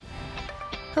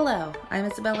Hello, I'm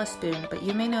Isabella Spoon, but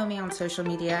you may know me on social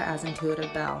media as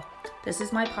Intuitive Belle. This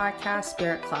is my podcast,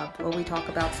 Spirit Club, where we talk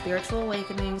about spiritual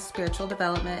awakenings, spiritual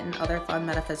development, and other fun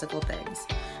metaphysical things.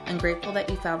 I'm grateful that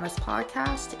you found this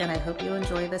podcast, and I hope you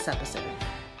enjoy this episode.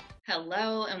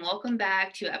 Hello, and welcome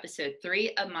back to episode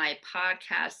 3 of my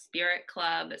podcast, Spirit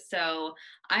Club. So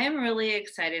I am really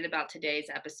excited about today's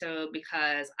episode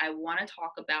because I want to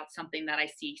talk about something that I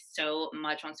see so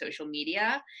much on social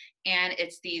media, and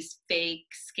it's these fake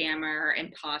scammer,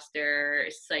 imposter,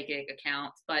 psychic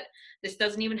accounts. But this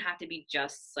doesn't even have to be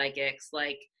just psychics.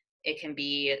 Like, it can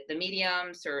be the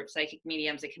mediums or psychic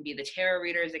mediums. It can be the tarot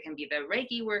readers. It can be the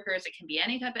Reiki workers. It can be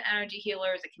any type of energy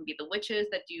healers. It can be the witches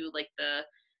that do like the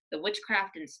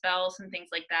witchcraft and spells and things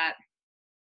like that.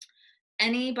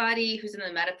 Anybody who's in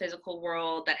the metaphysical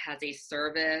world that has a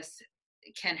service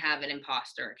can have an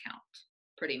imposter account,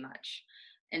 pretty much.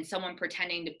 And someone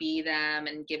pretending to be them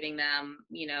and giving them,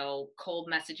 cold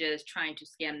messages, trying to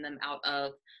scam them out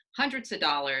of hundreds of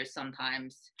dollars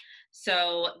sometimes.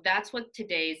 So that's what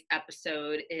today's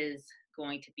episode is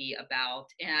going to be about.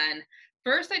 And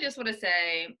first, I just want to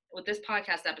say, with this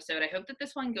podcast episode, I hope that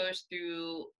this one goes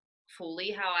through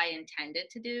fully how I intended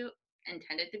to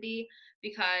be,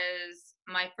 because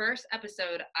my first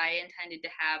episode, I intended to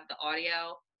have the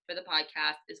audio for the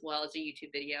podcast as well as a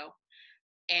YouTube video.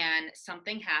 And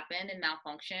something happened and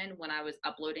malfunctioned when I was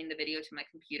uploading the video to my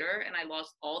computer, and I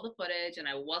lost all the footage, and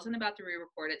I wasn't about to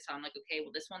re-record it. So I'm like, okay,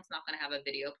 well, this one's not going to have a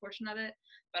video portion of it,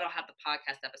 but I'll have the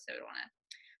podcast episode on it.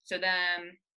 So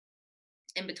then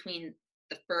in between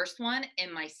the first one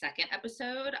and my second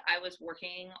episode, I was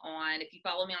working on, if you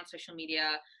follow me on social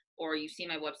media or you see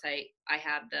my website, I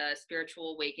have the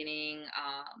Spiritual Awakening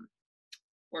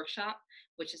workshop,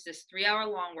 which is this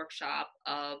 3-hour-long workshop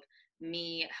of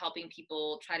me helping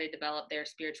people try to develop their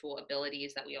spiritual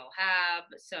abilities that we all have.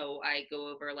 So I go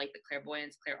over like the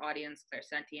clairvoyance, clairaudience,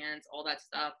 clairsentience, all that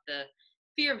stuff, the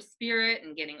fear of spirit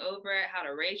and getting over it, how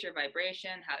to raise your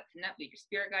vibration, how to connect with your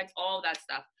spirit guides, all of that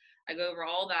stuff. I go over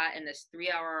all that in this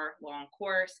 3-hour long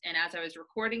course. And as I was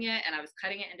recording it and I was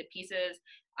cutting it into pieces,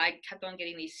 I kept on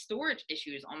getting these storage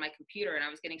issues on my computer, and I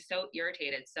was getting so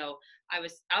irritated. So I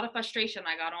was out of frustration.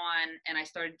 I got on and I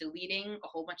started deleting a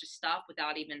whole bunch of stuff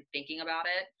without even thinking about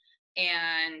it.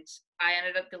 And I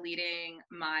ended up deleting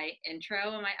my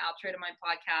intro and my outro to my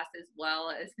podcast as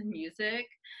well as the music.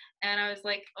 And I was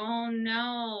like, oh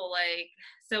no,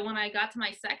 so when I got to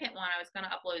my second one, I was going to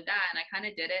upload that, and I kind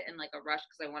of did it in like a rush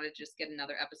because I wanted to just get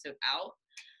another episode out.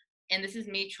 And this is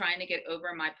me trying to get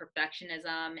over my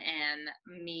perfectionism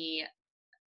and me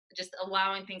just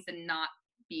allowing things to not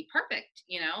be perfect,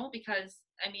 because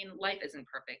life isn't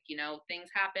perfect, things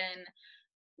happen,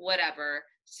 whatever.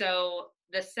 So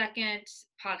the second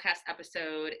podcast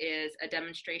episode is a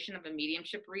demonstration of a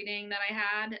mediumship reading that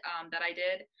I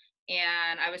did.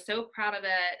 And I was so proud of it.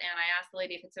 And I asked the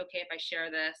lady if it's okay if I share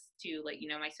this to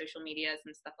my social medias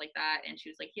and stuff like that. And she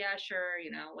was like, yeah, sure.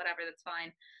 Whatever, that's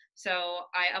fine. So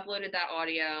I uploaded that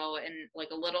audio and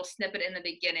like a little snippet in the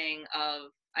beginning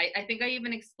of, I think I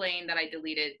even explained that I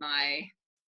deleted my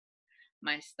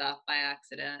stuff by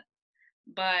accident.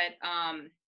 But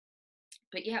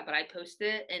I posted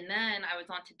it, and then I was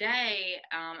on today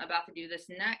about to do this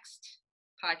next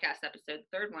podcast episode,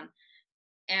 the third one,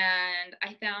 and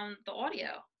I found the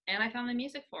audio and I found the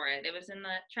music for it. It was in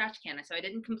the trash can, so I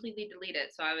didn't completely delete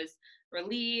it. So I was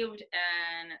relieved,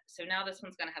 and so now this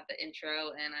one's gonna have the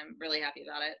intro, and I'm really happy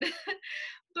about it.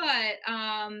 But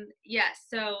yes,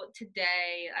 so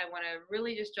today I want to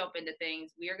really just jump into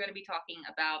things. We are going to be talking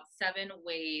about 7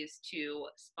 ways to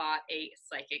spot a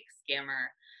psychic scammer.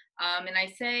 And I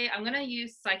say I'm going to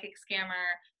use psychic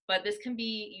scammer, but this can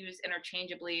be used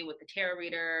interchangeably with the tarot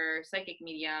reader, psychic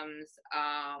mediums,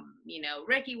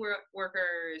 Reiki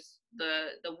workers,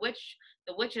 the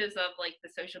witches of like the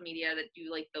social media that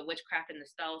do like the witchcraft and the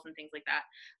spells and things like that.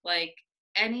 Like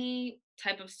any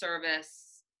type of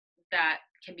service that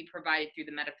can be provided through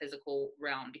the metaphysical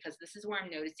realm, because this is where I'm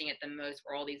noticing it the most,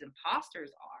 where all these imposters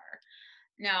are.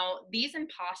 Now, these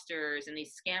imposters and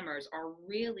these scammers are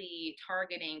really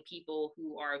targeting people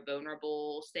who are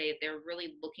vulnerable, say if they're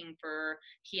really looking for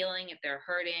healing, if they're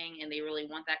hurting and they really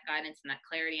want that guidance and that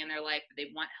clarity in their life, if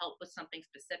they want help with something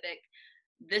specific.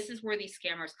 This is where these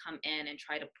scammers come in and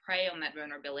try to prey on that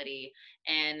vulnerability.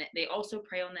 And they also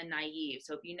prey on the naive.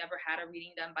 So if you never had a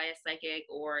reading done by a psychic,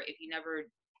 or if you never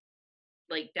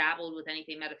dabbled with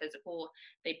anything metaphysical,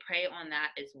 they prey on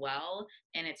that as well.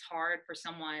 And it's hard for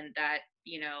someone that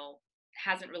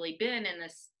hasn't really been in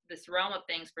this realm of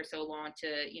things for so long to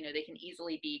they can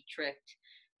easily be tricked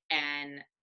and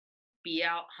be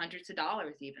out hundreds of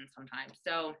dollars even sometimes.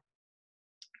 So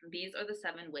These are the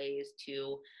 7 ways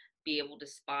to be able to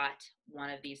spot one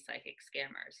of these psychic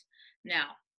scammers. Now,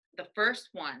 the first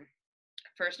one,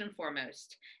 first and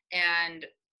foremost, and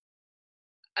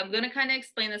I'm going to kind of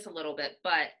explain this a little bit,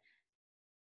 but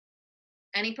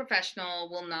any professional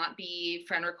will not be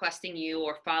friend requesting you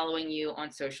or following you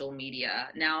on social media.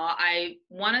 Now, I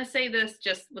want to say this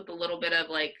just with a little bit of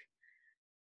like,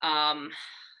 um,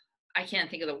 I can't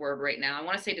think of the word right now. I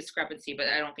want to say discrepancy, but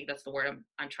I don't think that's the word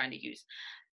I'm trying to use.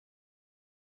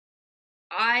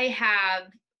 I have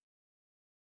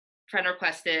friend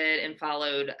requested and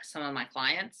followed some of my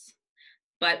clients,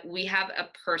 but we have a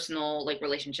personal like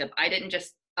relationship. I didn't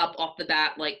just up off the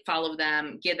bat like follow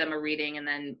them, give them a reading, and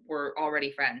then we're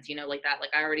already friends, you know, like that. Like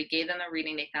I already gave them the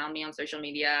reading. They found me on social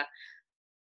media.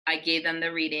 I gave them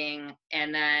the reading,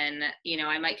 and then, you know,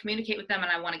 I might communicate with them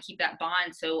and I want to keep that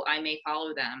bond, so I may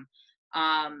follow them.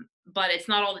 But it's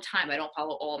not all the time. I don't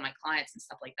follow all of my clients and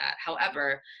stuff like that.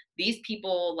 However, these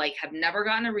people like have never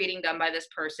gotten a reading done by this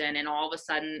person, and all of a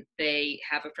sudden they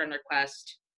have a friend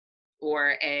request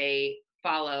or a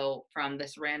follow from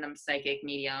this random psychic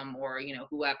medium or, you know,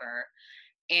 whoever.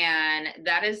 And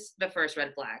that is the first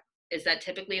red flag, is that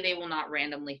typically they will not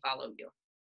randomly follow you.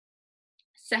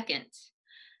 Second,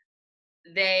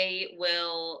 they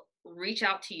will reach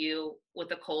out to you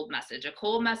with a cold message. A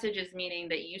cold message is meaning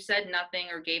that you said nothing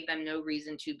or gave them no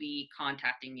reason to be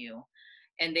contacting you.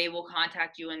 And they will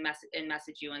contact you and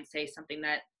message you and say something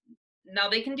that, now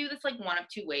they can do this like one of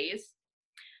 2 ways.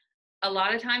 A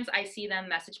lot of times I see them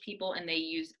message people and they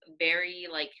use very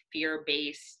like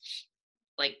fear-based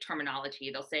like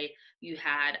terminology. They'll say you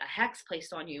had a hex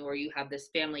placed on you, or you have this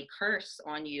family curse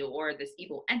on you, or this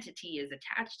evil entity is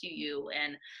attached to you,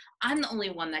 and I'm the only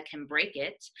one that can break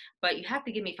it, but you have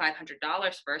to give me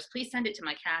 $500 first. Please send it to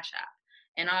my Cash App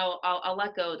and I'll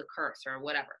let go of the curse or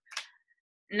whatever.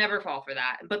 Never fall for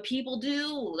that, but people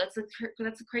do. That's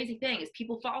the crazy thing, is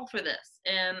people fall for this,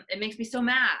 and it makes me so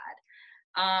mad,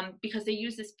 because they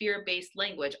use this fear-based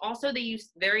language. Also, they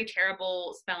use very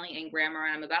terrible spelling and grammar,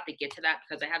 and I'm about to get to that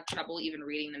because I have trouble even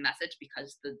reading the message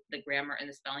because the grammar and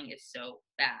the spelling is so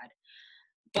bad.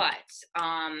 But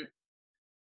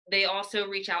they also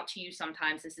reach out to you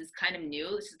sometimes. This is kind of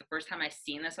new. This is the first time I've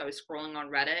seen this. I was scrolling on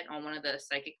Reddit on one of the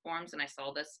psychic forums, and I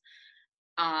saw this.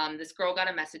 This girl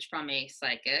got a message from a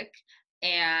psychic,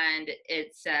 and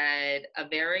it said a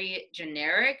very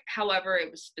generic, however,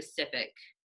 it was specific.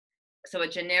 So a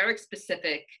generic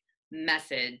specific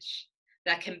message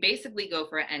that can basically go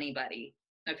for anybody.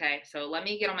 Okay, so let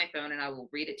me get on my phone and I will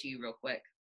read it to you real quick.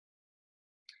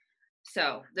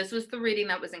 So this was the reading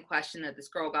that was in question that this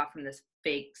girl got from this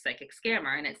fake psychic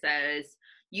scammer. And it says,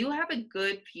 you have a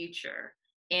good future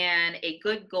and a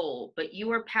good goal, but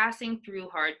you are passing through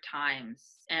hard times.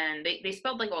 And they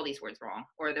spelled like all these words wrong,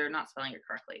 or they're not spelling it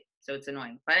correctly. So it's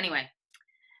annoying. But anyway,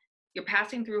 you're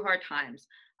passing through hard times.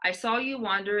 I saw you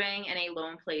wandering in a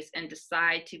lone place and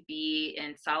decide to be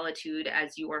in solitude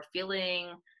as you are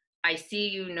feeling. I see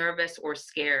you nervous or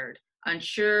scared,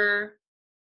 unsure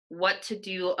what to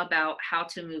do about how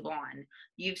to move on.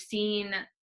 You've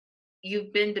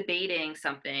been debating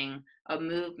something, a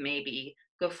move maybe.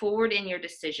 Go forward in your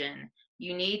decision.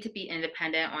 You need to be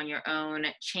independent on your own.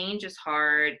 Change is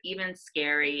hard, even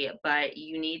scary, but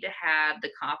you need to have the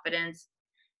confidence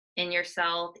in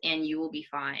yourself and you will be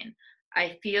fine.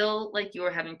 I feel like you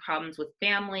are having problems with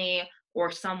family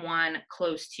or someone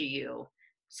close to you,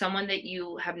 someone that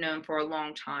you have known for a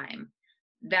long time.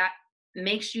 That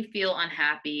makes you feel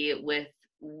unhappy with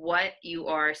what you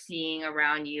are seeing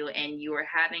around you, and you are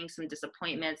having some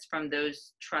disappointments from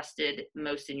those trusted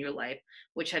most in your life,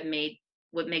 which have made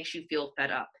what makes you feel fed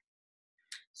up.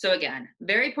 So again,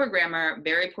 very poor grammar,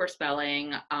 very poor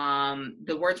spelling.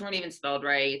 The words weren't even spelled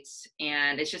right.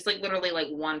 And it's just like literally like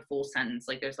one full sentence.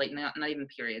 Like there's like not even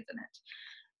periods in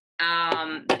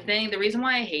it. The reason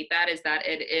why I hate that is that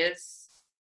it is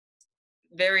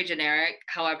very generic.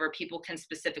 However, people can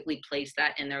specifically place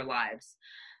that in their lives.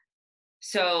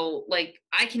 So like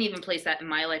I can even place that in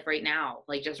my life right now,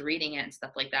 like just reading it and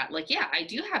stuff like that. Like, yeah, I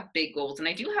do have big goals and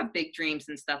I do have big dreams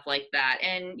and stuff like that.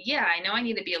 And yeah, I know I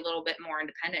need to be a little bit more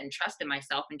independent and trust in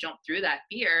myself and jump through that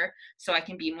fear so I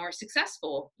can be more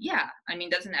successful. Yeah. I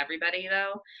mean, doesn't everybody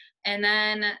though? And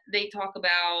then they talk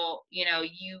about, you know,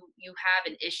 you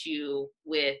have an issue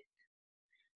with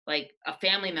like a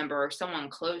family member or someone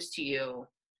close to you.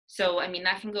 So, I mean,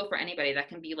 that can go for anybody. That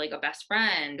can be like a best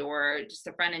friend or just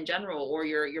a friend in general, or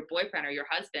your boyfriend or your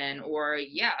husband, or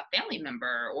yeah, a family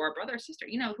member or a brother or sister,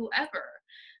 you know, whoever.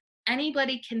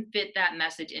 Anybody can fit that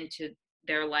message into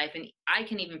their life. And I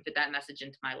can even fit that message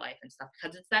into my life and stuff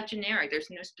because it's that generic. There's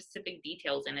no specific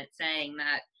details in it saying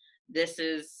that this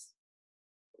is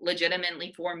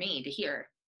legitimately for me to hear.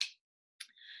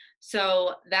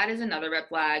 So that is another red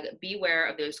flag. Beware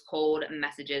of those cold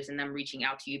messages and them reaching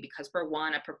out to you, because for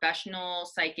one, a professional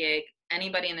psychic,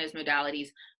 anybody in those modalities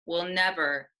will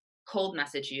never cold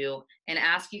message you and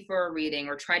ask you for a reading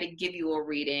or try to give you a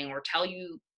reading or tell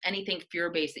you anything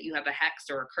fear-based, that you have a hex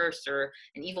or a curse or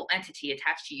an evil entity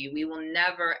attached to you. We will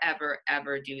never, ever,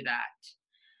 ever do that.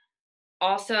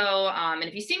 Also, and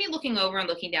if you see me looking over and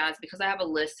looking down, it's because I have a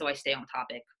list so I stay on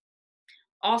topic.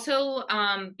 Also,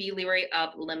 be leery of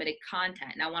limited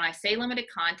content. Now, when I say limited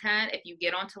content, if you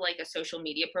get onto like a social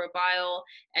media profile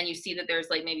and you see that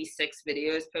there's like maybe 6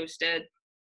 videos posted,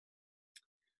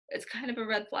 it's kind of a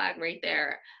red flag right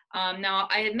there. Now,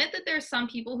 I admit that there's some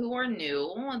people who are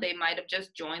new. They might have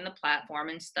just joined the platform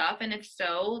and stuff. And if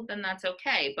so, then that's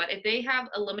okay. But if they have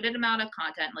a limited amount of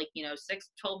content, like, 6,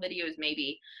 12 videos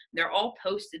maybe, they're all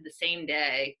posted the same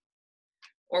day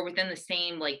or within the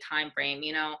same like time frame,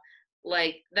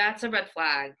 like that's a red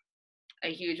flag,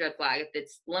 a huge red flag. If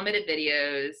it's limited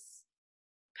videos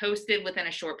posted within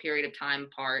a short period of time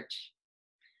apart,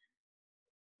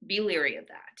 be leery of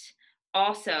that.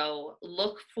 Also,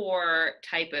 look for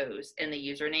typos in the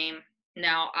username.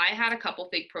 Now, I had a couple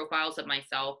fake profiles of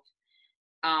myself,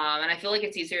 and I feel like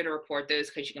it's easier to report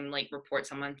those because you can like report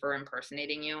someone for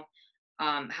impersonating you.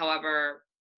 However,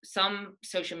 some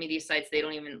social media sites, they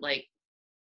don't even like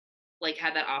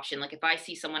have that option. Like if I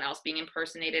see someone else being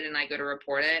impersonated and I go to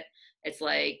report it, it's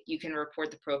like you can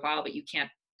report the profile, but you can't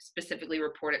specifically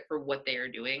report it for what they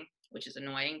are doing, which is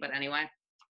annoying. But anyway,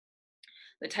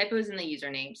 the typos in the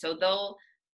username. So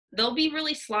they'll be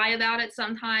really sly about it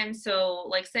sometimes. So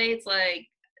like say it's like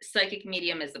psychic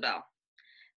medium Isabel.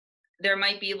 There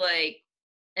might be like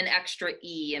an extra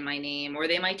E in my name, or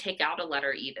they might take out a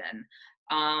letter even.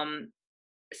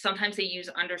 Sometimes they use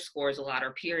underscores a lot,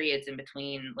 or periods in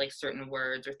between like certain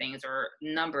words or things, or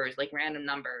numbers, like random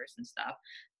numbers and stuff.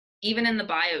 Even in the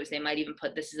bios, they might even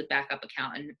put this is a backup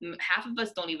account, and half of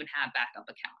us don't even have backup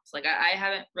accounts. Like I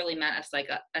haven't really met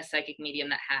a psychic medium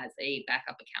that has a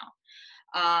backup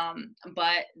account.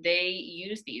 But they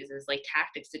use these as like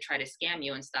tactics to try to scam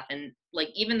you and stuff. And like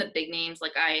even the big names,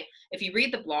 like if you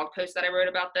read the blog post that I wrote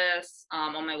about this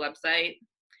on my website,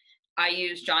 I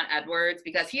use John Edwards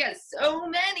because he has so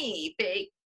many fake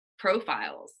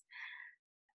profiles.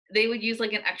 They would use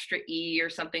like an extra E or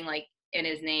something like in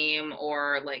his name,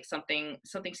 or like something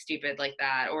stupid like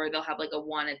that, or they'll have like a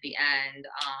 1 at the end.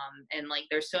 And like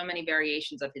there's so many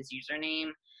variations of his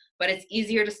username, but it's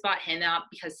easier to spot him out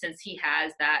because since he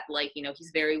has that, like,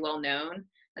 he's very well known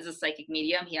as a psychic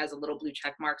medium. He has a little blue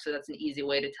check mark, so that's an easy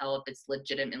way to tell if it's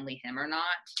legitimately him or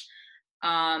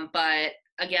not. But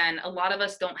again, a lot of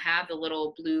us don't have the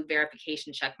little blue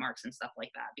verification check marks and stuff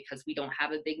like that because we don't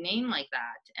have a big name like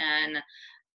that.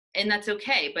 And that's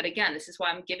okay. But again, this is why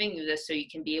I'm giving you this, so you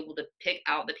can be able to pick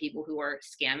out the people who are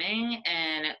scamming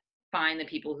and find the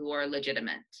people who are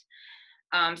legitimate.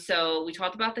 So we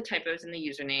talked about the typos in the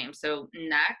username. So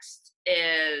next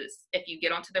is if you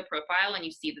get onto their profile and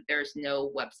you see that there's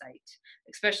no website,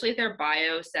 especially if their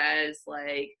bio says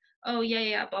like, oh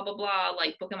yeah, blah, blah, blah,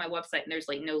 like book on my website, and there's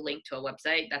like no link to a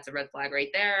website, that's a red flag right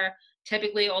there.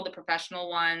 Typically all the professional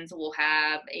ones will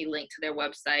have a link to their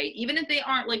website, even if they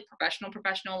aren't like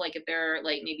professional, like if they're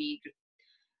like maybe,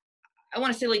 I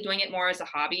want to say like doing it more as a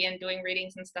hobby and doing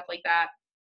readings and stuff like that,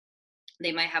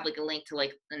 they might have like a link to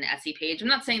like an Etsy page. I'm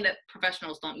not saying that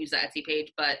professionals don't use the Etsy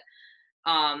page, but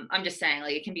I'm just saying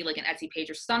like it can be like an Etsy page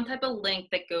or some type of link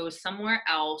that goes somewhere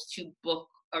else to book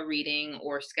a reading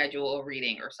or schedule a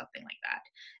reading or something like that.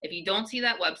 If you don't see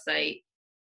that website,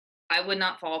 I would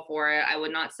not fall for it. I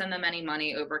would not send them any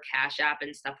money over Cash App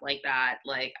and stuff like that.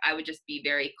 Like I would just be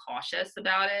very cautious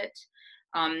about it.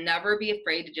 Never be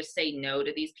afraid to just say no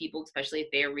to these people, especially if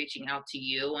they're reaching out to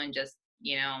you, and just,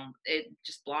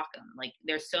 just block them. Like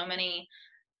there's so many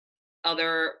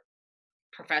other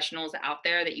professionals out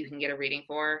there that you can get a reading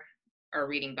for or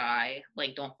reading by.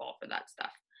 Like don't fall for that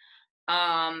stuff.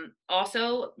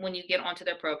 Also, when you get onto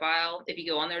their profile, if you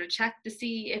go on there to check to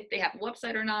see if they have a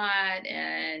website or not,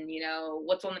 and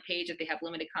what's on the page, if they have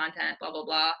limited content, blah, blah,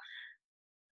 blah,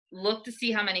 look to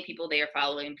see how many people they are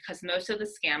following, because most of the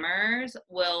scammers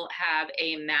will have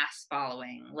a mass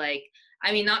following. Like,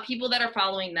 I mean, not people that are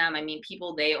following them. I mean,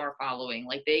 people they are following.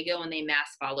 Like they go and they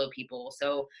mass follow people.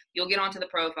 So you'll get onto the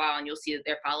profile and you'll see that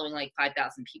they're following like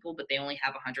 5,000 people, but they only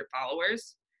have 100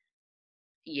 followers.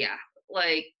 Yeah.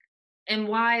 Like, and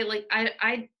why? Like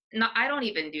I don't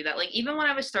even do that. Like even when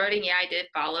I was starting, yeah, I did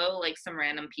follow like some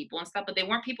random people and stuff, but they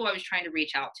weren't people I was trying to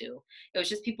reach out to. It was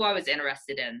just people I was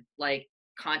interested in. Like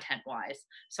content wise.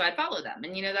 So I follow them,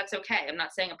 and that's okay. I'm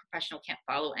not saying a professional can't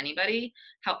follow anybody.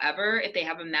 However, if they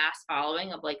have a mass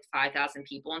following of like 5,000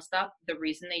 people and stuff, the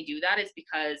reason they do that is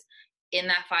because in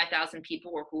that 5,000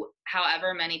 people, or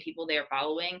however many people they are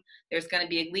following, there's going to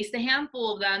be at least a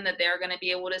handful of them that they're going to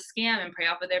be able to scam and prey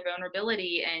off of their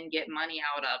vulnerability and get money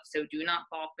out of. So do not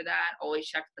fall for that. Always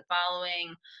check the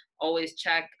following. Always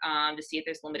check to see if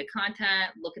there's limited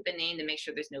content. Look at the name to make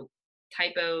sure there's no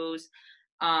typos.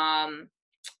 And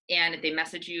if they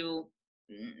message you,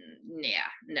 yeah,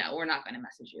 no, we're not going to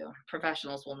message you.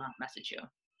 Professionals will not message you.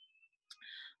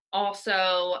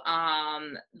 Also,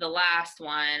 the last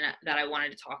one that I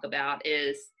wanted to talk about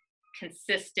is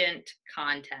consistent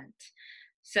content.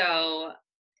 So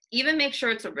even make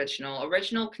sure it's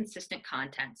original, consistent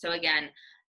content. So again,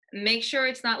 make sure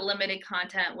it's not limited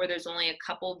content where there's only a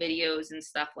couple videos and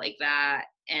stuff like that,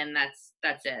 and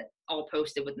that's it, all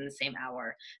posted within the same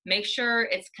hour. Make sure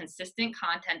it's consistent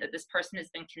content that this person has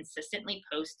been consistently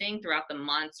posting throughout the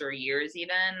months or years even.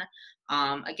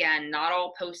 Again, not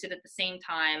all posted at the same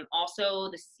time.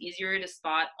 Also, this is easier to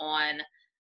spot on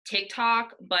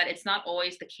TikTok, but it's not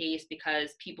always the case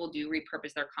because people do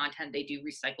repurpose their content. They do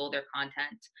recycle their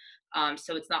content.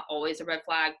 So it's not always a red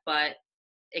flag, but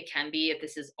it can be if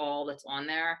this is all that's on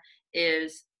there,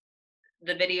 is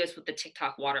the videos with the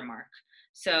TikTok watermark.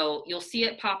 So you'll see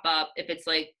it pop up if it's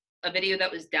like a video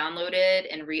that was downloaded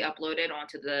and re-uploaded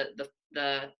onto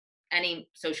the any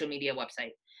social media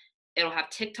website. It'll have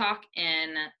TikTok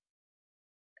in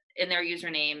their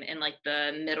username in like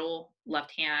the middle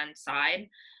left-hand side,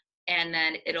 and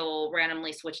then it'll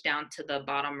randomly switch down to the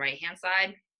bottom right-hand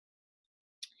side.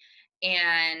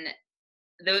 And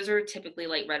those are typically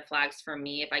like red flags for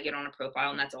me if I get on a profile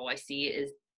and that's all I see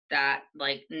is that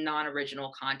like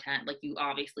non-original content, like you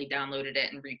obviously downloaded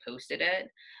it and reposted it.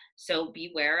 So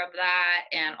beware of that.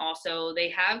 And also they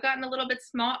have gotten a little bit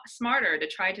smarter to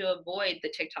try to avoid the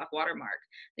TikTok watermark.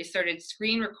 They started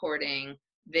screen recording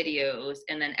videos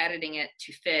and then editing it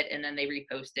to fit, and then they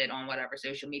repost it on whatever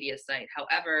social media site.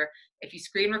 However, if you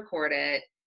screen record it,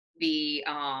 the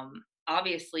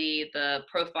obviously the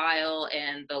profile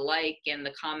and the like and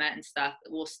the comment and stuff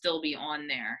will still be on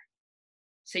there.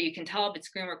 So you can tell if it's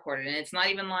screen recorded, and it's not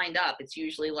even lined up. It's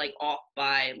usually like off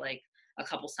by like a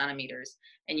couple centimeters,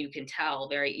 and you can tell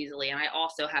very easily. And I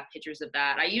also have pictures of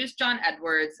that. I use John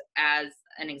Edwards as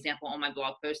an example on my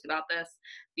blog post about this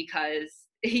because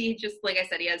he just, like I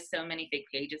said, he has so many fake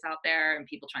pages out there and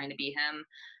people trying to be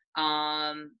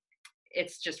him.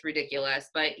 It's just ridiculous.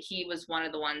 But he was one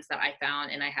of the ones that I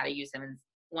found, and I had to use him as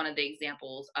one of the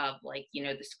examples of like,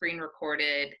 the screen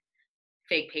recorded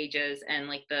fake pages and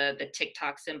like the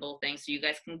TikTok symbol thing. So you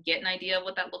guys can get an idea of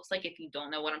what that looks like. If you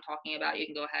don't know what I'm talking about, you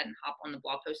can go ahead and hop on the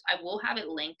blog post. I will have it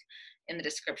linked in the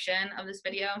description of this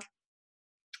video.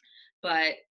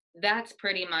 But that's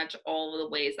pretty much all of the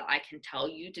ways that I can tell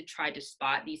you to try to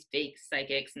spot these fake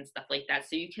psychics and stuff like that,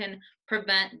 so you can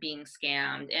prevent being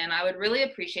scammed. And I would really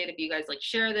appreciate if you guys like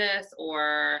share this,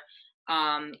 or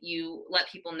you let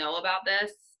people know about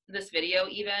this video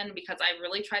even, because I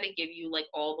really try to give you like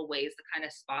all the ways to kind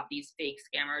of spot these fake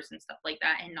scammers and stuff like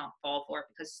that and not fall for it,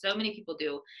 because so many people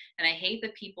do. And I hate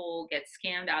that people get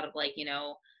scammed out of like,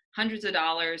 hundreds of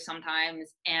dollars sometimes,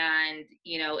 and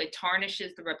it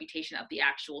tarnishes the reputation of the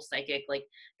actual psychic. Like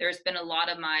there's been a lot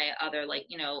of my other like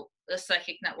the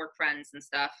psychic network friends and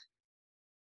stuff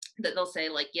that they'll say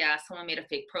like, yeah, someone made a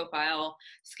fake profile,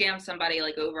 scammed somebody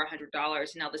like over $100, and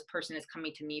now this person is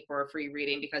coming to me for a free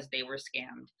reading because they were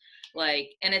scammed. Like,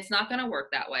 and it's not going to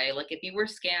work that way. Like if you were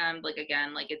scammed, like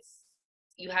again, like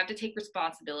you have to take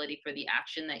responsibility for the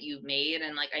action that you've made.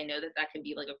 And like, I know that can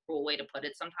be like a cruel way to put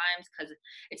it sometimes, because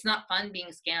it's not fun being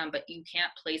scammed, but you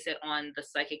can't place it on the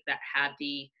psychic that had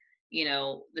the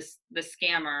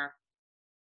scammer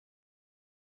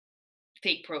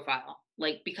fake profile.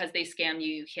 Like, because they scam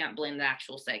you, you can't blame the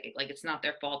actual psychic. Like, it's not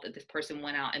their fault that this person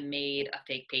went out and made a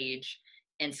fake page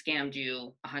and scammed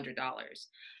you $100.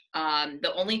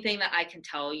 The only thing that I can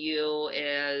tell you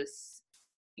is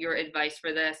your advice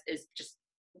for this is just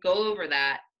go over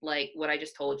that, like what I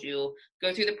just told you.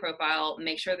 Go through the profile,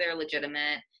 make sure they're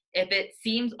legitimate. If it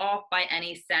seems off by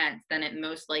any sense, then it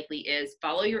most likely is.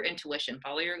 Follow your intuition,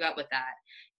 follow your gut with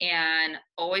that, and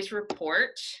always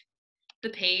report the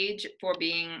page for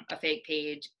being a fake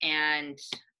page and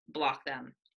block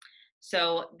them.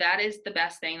 So that is the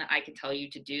best thing that I can tell you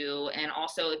to do. And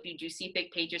also, if you do see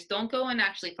fake pages, don't go and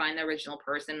actually find the original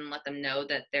person and let them know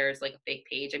that there's like a fake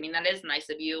page. I mean, that is nice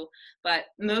of you, but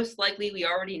most likely we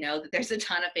already know that there's a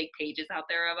ton of fake pages out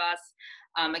there of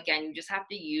us. Again, you just have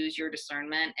to use your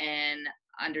discernment and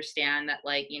understand that,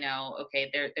 like,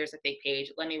 okay, there's a fake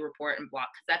page, let me report and block,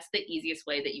 because that's the easiest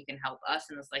way that you can help us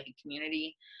in the psychic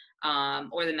community,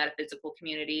 or the metaphysical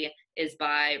community, is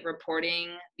by reporting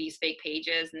these fake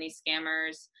pages and these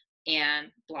scammers and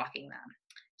blocking them.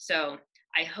 So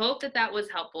I hope that that was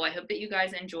helpful. I hope that you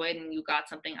guys enjoyed and you got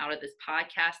something out of this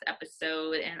podcast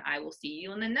episode, and I will see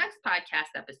you in the next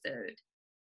podcast episode.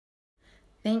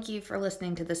 Thank you for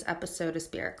listening to this episode of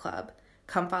Spirit Club.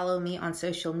 Come follow me on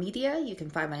social media. You can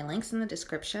find my links in the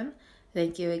description.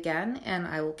 Thank you again, and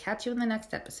I will catch you in the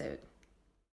next episode.